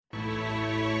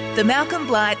The Malcolm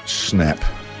Blight Snap.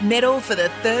 Medal for the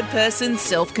third person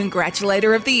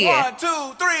self-congratulator of the year. 1,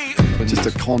 2, 3. Just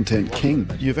a content king.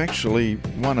 You've actually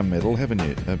won a medal, haven't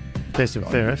you? Best and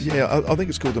fairest. Yeah, I think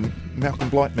it's called the Malcolm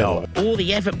Blight Medal. All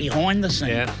the effort behind the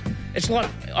scenes. Yeah. It's like,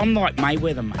 I'm like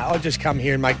Mayweather, mate. I'll just come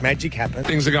here and make magic happen.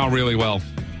 Things are going really well.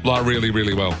 Like, really,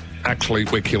 really well. Actually,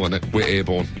 we're killing it. We're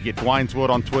airborne. You get Dwayne's Word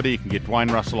on Twitter. You can get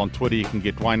Dwayne Russell on Twitter. You can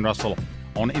get Dwayne Russell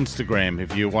on Instagram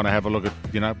if you want to have a look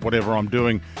at, whatever I'm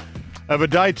doing over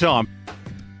daytime.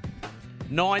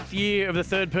 9th year of the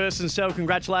third person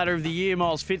self-congratulator of the year,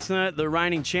 Miles Fitzner, the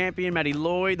reigning champion, Matty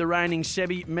Lloyd, the reigning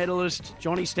Sebi medalist,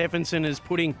 Johnny Stephenson is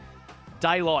putting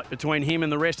daylight between him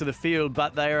and the rest of the field,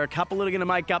 but they are a couple that are going to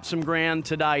make up some ground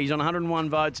today. He's on 101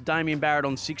 votes, Damien Barrett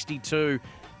on 62,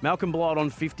 Malcolm Blight on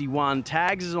 51,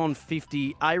 Tags is on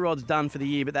 50, A-Rod's done for the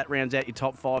year, but that rounds out your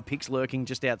top 5 picks lurking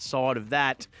just outside of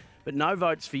that. But no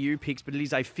votes for you picks, but it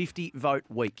is a 50-vote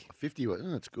week. 50,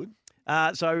 that's good.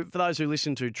 So for those who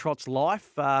listen to Trot's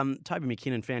Life, Toby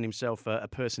McKinnon found himself a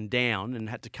person down and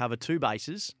had to cover 2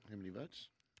 bases. How many votes?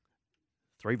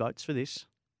 3 votes for this.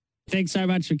 Thanks so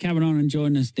much for coming on and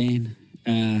joining us, Dan.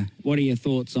 What are your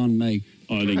thoughts on me?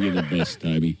 I think you're the best,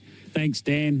 Toby. Thanks,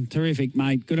 Dan. Terrific,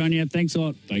 mate. Good on you. Thanks a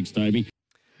lot. Thanks, Toby.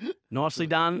 Nicely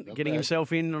done, getting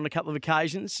himself in on a couple of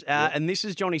occasions. And this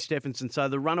is Johnny Stephenson, so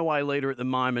the runaway leader at the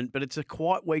moment, but it's a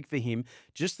quiet week for him.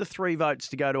 Just the 3 votes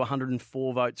to go to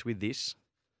 104 votes with this.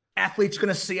 Athletes going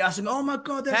to see us and, oh, my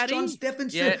God, that's Paddy? John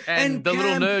Stephenson. Yeah, and the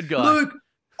Cam, little nerd guy. Luke,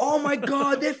 oh, my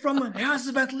God, they're from House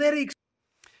of Athletics.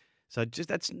 So just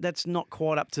that's not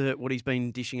quite up to what he's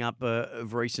been dishing up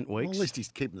of recent weeks. Well, at least he's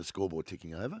keeping the scoreboard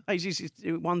ticking over. He's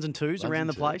 1s and 2s around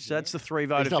the place, so that's the 3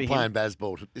 voter for him. He's not playing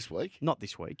baseball this week. Not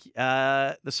this week.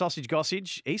 The Sausage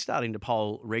Gossage, he's starting to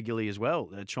poll regularly as well,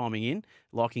 chiming in,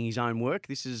 liking his own work.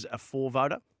 This is a 4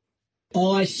 voter.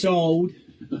 I sold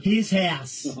his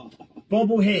house.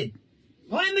 Bobblehead.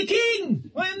 I am the king.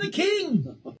 I am the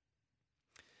king.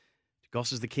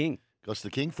 Goss is the king. Goss the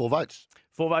king, 4 votes.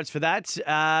 4 votes for that.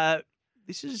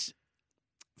 This is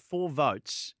 4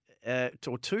 votes,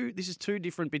 or 2. This is 2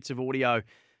 different bits of audio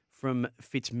from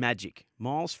Fitzmagic.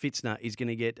 Miles Fitzner is going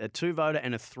to get a 2 voter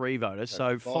and a 3 voter,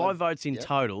 so 5 votes in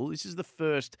total. This is the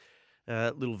first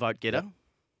little vote getter.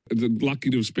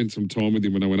 Lucky to have spent some time with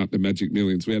him when I went up to Magic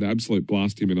Millions. We had an absolute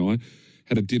blast, him and I.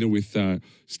 Had a dinner with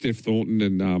Steph Thornton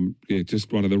and,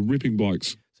 just one of the ripping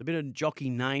blokes. A bit of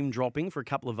jockey name dropping for a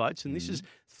couple of votes, and this is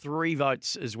 3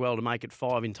 votes as well to make it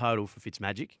 5 in total for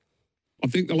Fitzmagic. I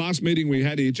think the last meeting we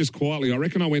had here, just quietly, I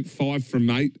reckon I went 5 from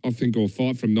 8, I think, or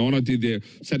 5 from 9. I did there.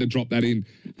 Just had to drop that in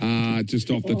just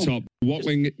off the top.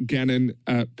 Watling, Gannon,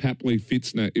 Papley,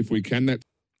 Fitzner, if we can. That.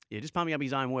 Yeah, just pumping up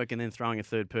his own work and then throwing a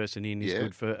third person in is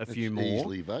good for a few more.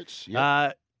 Easily votes.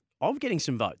 Yeah. I'm getting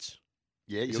some votes.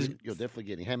 Yeah, you're definitely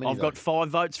getting. How many? I've got 5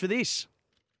 votes for this.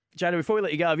 Jada, before we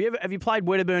let you go, have you played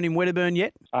Wedderburn in Wedderburn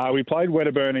yet? We played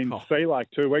Wedderburn in Sea Lake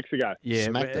 2 weeks ago.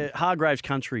 Yeah, Hargraves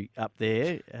country up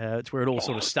there. It's where it all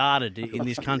sort of started in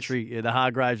this country, the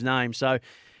Hargraves name. So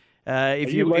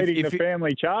if you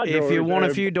family charge, if you want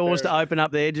a few doors to open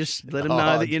up there, just let them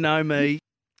know that you know me.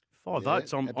 5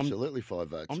 votes. Absolutely 5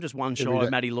 votes. I'm just one shy of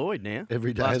Matty Lloyd now.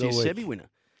 Every day last of the year's week. Sebi winner.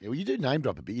 Yeah, well, you do name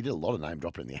drop a bit. You did a lot of name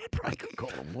dropping in the outbreak.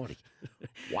 God almighty.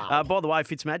 Wow. By the way,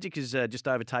 Fitzmagic has just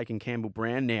overtaken Campbell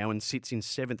Brown now and sits in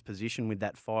 7th position with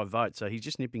that 5 votes. So he's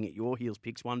just nipping at your heels,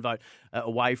 picks 1 vote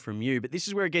away from you. But this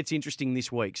is where it gets interesting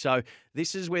this week. So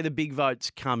this is where the big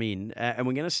votes come in. And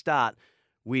we're going to start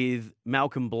with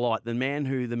Malcolm Blight, the man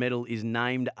who the medal is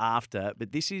named after.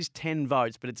 But this is 10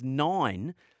 votes, but it's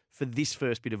 9 for this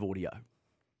first bit of audio.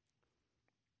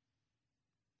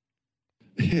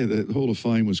 Yeah, the Hall of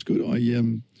Fame was good.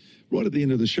 Right at the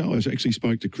end of the show, I actually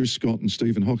spoke to Chris Scott and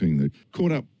Stephen Hocking. They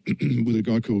caught up with a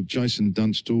guy called Jason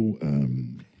Dunstall,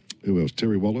 who else?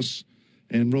 Terry Wallace,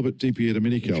 and Robert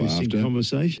DiPierdomenico Interesting after.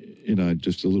 conversation.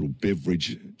 Just a little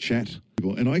beverage chat.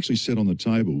 And I actually sat on the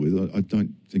table with, I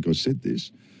don't think I said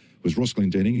this, was Ross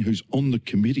Glendenning, who's on the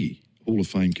committee, Hall of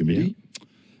Fame committee.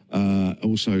 Yeah.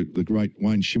 Also the great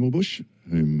Wayne Schimmelbusch,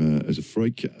 whom as a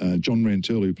freak, John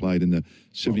Rantel, who played in the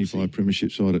 75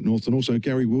 premiership side at North, and also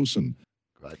Gary Wilson.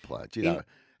 Great player.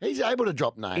 He's able to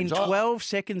drop names. In 12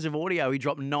 seconds of audio, he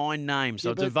dropped 9 names,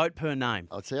 so it's a vote per name.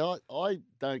 I'd say I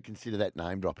don't consider that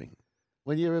name dropping.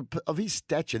 When you're of his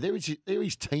stature, they're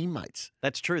his teammates.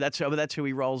 That's true. That's who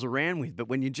he rolls around with. But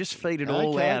when you just feed it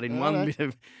all out in one bit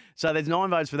of... So there's 9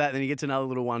 votes for that, then he gets another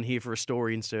little one here for a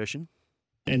story insertion.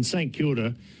 And St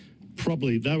Kilda,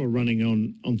 probably they were running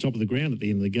on top of the ground at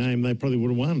the end of the game. They probably would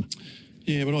have won.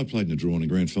 Yeah, but I played in a draw in a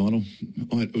grand final.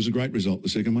 It was a great result, the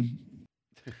second one.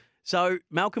 So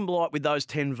Malcolm Blight with those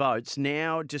 10 votes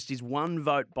now just is 1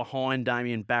 vote behind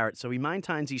Damien Barrett. So he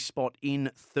maintains his spot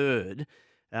in third.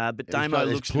 But Damo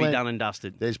looks to be done and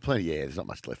dusted. There's plenty, there's not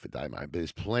much left for Damo, but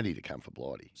there's plenty to come for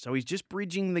Blighty. So he's just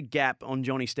bridging the gap on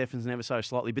Johnny Stephenson ever so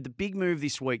slightly. But the big move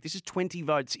this week, this is 20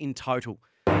 votes in total.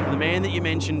 The man that you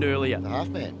mentioned earlier. The half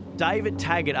man. David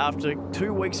Taggart, after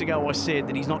 2 weeks ago I said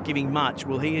that he's not giving much.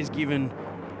 Well, he has given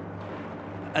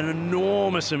an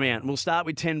enormous amount. We'll start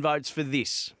with 10 votes for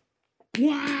this.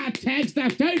 Wow, tag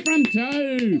stuff 2 from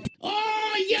 2.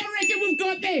 Oh, you reckon we've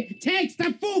got there? Tag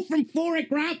stuff 4 from 4 at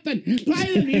Grafton.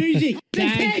 Play the music. The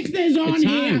Tagster's on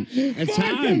here. It's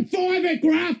 5 from 5 at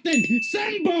Grafton.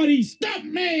 Somebody stop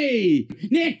me.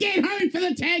 Now get home for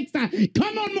the Tagster.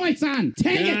 Come on, my son.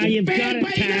 Taggart's you've got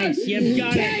it, Tags. You've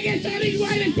got it. Taggart's on his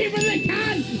way to tip of the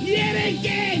card yet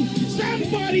again.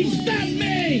 Somebody stop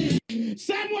me.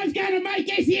 Someone's going to make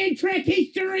SEN track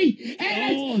history,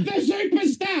 and it's the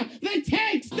superstar, the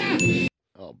Tagster.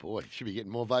 Oh, boy, should be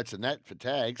getting more votes than that for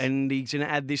Tags. And he's going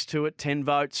to add this to it, 10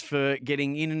 votes for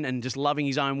getting in and just loving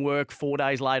his own work. 4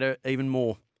 days later, even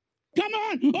more. Come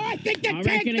on! I think the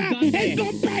Tagster has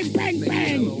gone bang, bang,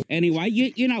 bang! Anyway,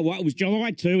 you know what? It was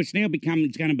July 2. It's now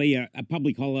it's going to be a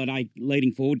public holiday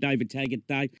leading forward, David Taggart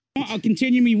Day. I'll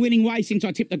continue my winning way since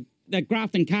I tipped the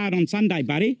Grafton card on Sunday,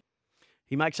 buddy.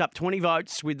 He makes up 20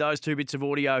 votes with those 2 bits of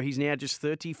audio. He's now just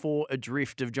 34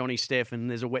 adrift of Johnny Steff, and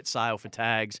there's a wet sail for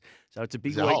Tags. So it's a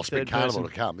big There's week. a whole spring carnival to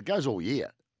come. It goes all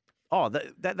year. Oh,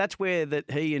 that's where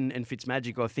he and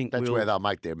Fitzmagic, I think, That's where they'll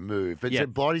make their move. But Yeah. so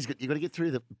Blighty's you've got to get through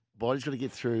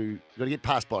you've got to get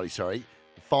past Blighty, sorry.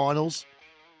 The finals.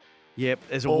 Yep,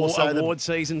 there's Also the award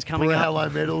seasons coming up. Brownlow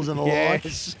medals and the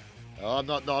Yes.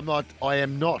 like. I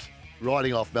am not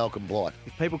writing off Malcolm Blight.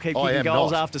 If people keep I kicking am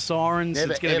goals not. after sirens,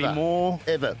 Never, it's going to be ever, more.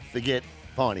 Ever forget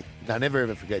Finey. No, never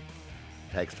ever forget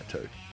Tagster too.